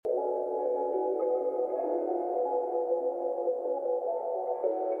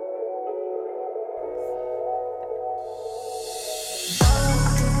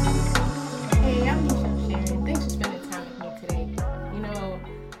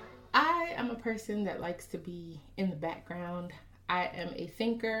person that likes to be in the background. I am a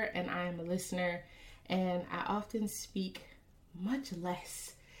thinker and I am a listener, and I often speak much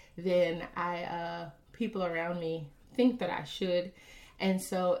less than people around me think that I should. And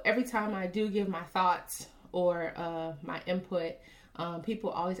so every time I do give my thoughts or my input, people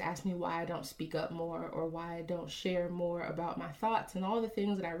always ask me why I don't speak up more or why I don't share more about my thoughts and all the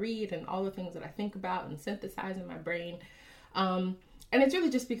things that I read and all the things that I think about and synthesize in my brain. And it's really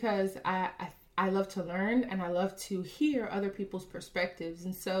just because I love to learn and I love to hear other people's perspectives.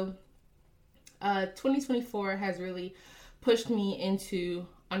 And so 2024 has really pushed me into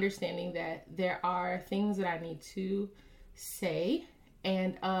understanding that there are things that I need to say.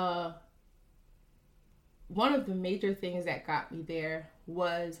 And one of the major things that got me there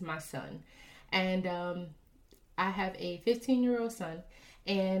was my son. And I have a 15-year-old son,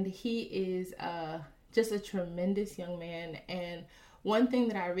 and he is just a tremendous young man. And one thing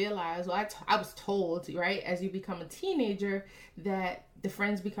that I realized, I was told, right, as you become a teenager, that the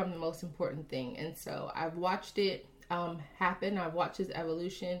friends become the most important thing. And so I've watched it happen. I've watched his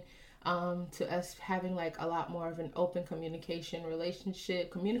evolution to us having like a lot more of an open communicative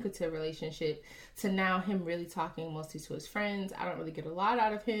relationship, to now him really talking mostly to his friends. I don't really get a lot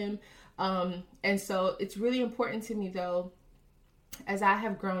out of him. And so it's really important to me, though, as I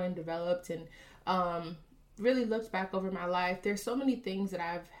have grown and developed and really looked back over my life, there's so many things that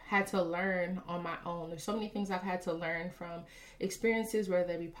I've had to learn on my own. There's so many things I've had to learn from experiences, whether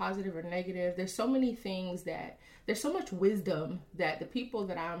they be positive or negative. There's so many things there's so much wisdom that the people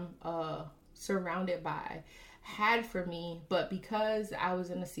that I'm surrounded by had for me, but because I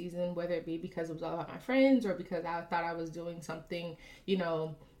was in a season, whether it be because it was all about my friends or because I thought I was doing something,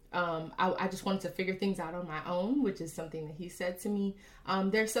 I just wanted to figure things out on my own, which is something that he said to me.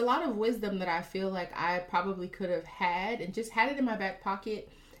 There's a lot of wisdom that I feel like I probably could have had and just had it in my back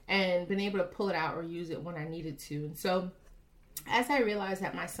pocket and been able to pull it out or use it when I needed to. And so as I realized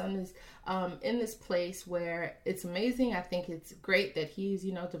that my son is in this place where it's amazing, I think it's great that he's,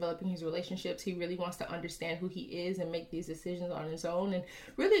 developing his relationships. He really wants to understand who he is and make these decisions on his own and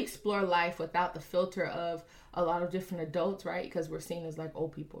really explore life without the filter of a lot of different adults, right? Because we're seen as like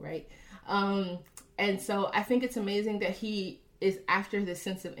old people, right? And so I think it's amazing that he is after this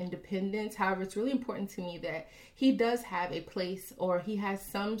sense of independence. However, it's really important to me that he does have a place or he has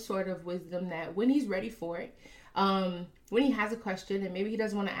some sort of wisdom that when he's ready for it, when he has a question and maybe he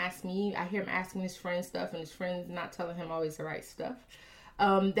doesn't want to ask me, I hear him asking his friends stuff and his friends not telling him always the right stuff,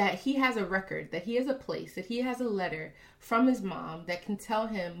 that he has a record, that he has a place, that he has a letter from his mom that can tell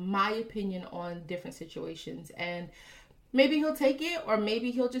him my opinion on different situations. And maybe he'll take it, or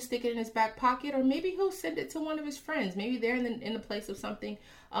maybe he'll just stick it in his back pocket, or maybe he'll send it to one of his friends. Maybe they're in the place of something,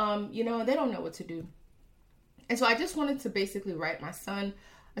 and they don't know what to do. And so I just wanted to basically write my son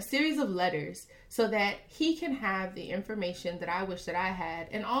a series of letters so that he can have the information that I wish that I had,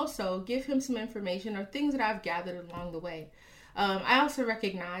 and also give him some information or things that I've gathered along the way. I also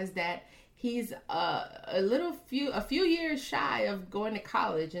recognize that he's a few years shy of going to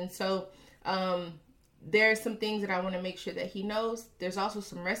college, and so there are some things that I want to make sure that he knows. There's also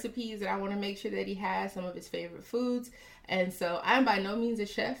some recipes that I want to make sure that he has, some of his favorite foods. And so I'm by no means a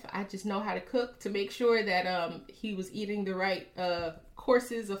chef. I just know how to cook to make sure that he was eating the right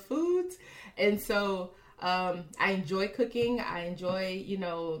courses of foods. And so I enjoy cooking. I enjoy,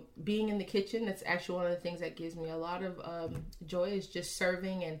 being in the kitchen. That's actually one of the things that gives me a lot of joy, is just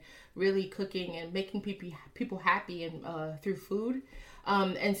serving and really cooking and making people happy and through food.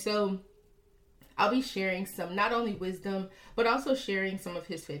 And so I'll be sharing some, not only wisdom, but also sharing some of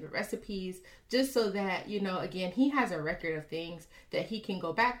his favorite recipes, just so that, again, he has a record of things that he can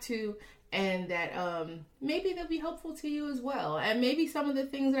go back to, and that maybe they'll be helpful to you as well. And maybe some of the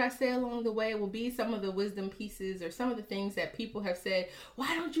things that I say along the way will be some of the wisdom pieces, or some of the things that people have said,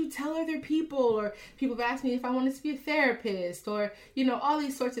 why don't you tell other people? Or people have asked me if I wanted to be a therapist, or, all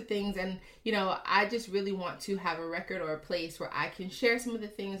these sorts of things. And, I just really want to have a record or a place where I can share some of the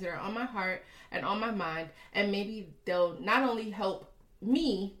things that are on my heart and on my mind. And maybe they'll not only help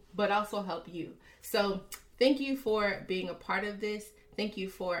me, but also help you. So thank you for being a part of this. Thank you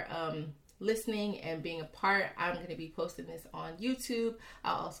for listening and being a part. I'm going to be posting this on YouTube.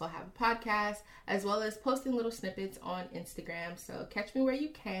 I'll also have a podcast, as well as posting little snippets on Instagram. So catch me where you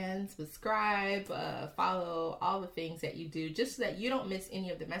can. Subscribe, follow, all the things that you do, just so that you don't miss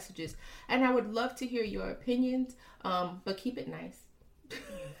any of the messages. And I would love to hear your opinions, but keep it nice.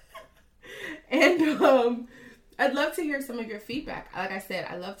 And I'd love to hear some of your feedback. Like I said,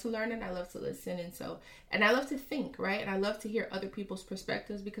 I love to learn and I love to listen. And I love to think, right? And I love to hear other people's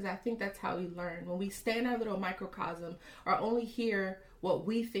perspectives, because I think that's how we learn. When we stay in our little microcosm or only hear what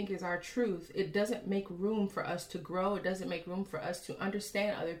we think is our truth, it doesn't make room for us to grow. It doesn't make room for us to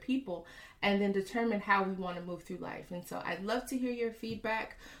understand other people and then determine how we want to move through life. And so I'd love to hear your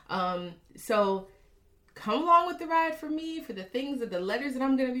feedback. So come along with the ride for me, for the things, the letters that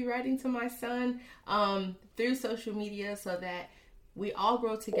I'm going to be writing to my son through social media, so that we all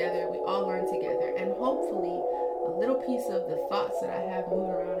grow together, we all learn together, and hopefully a little piece of the thoughts that I have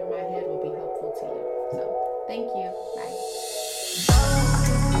moving around in my head will be helpful to you. So thank you.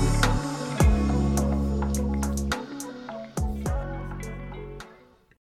 Bye.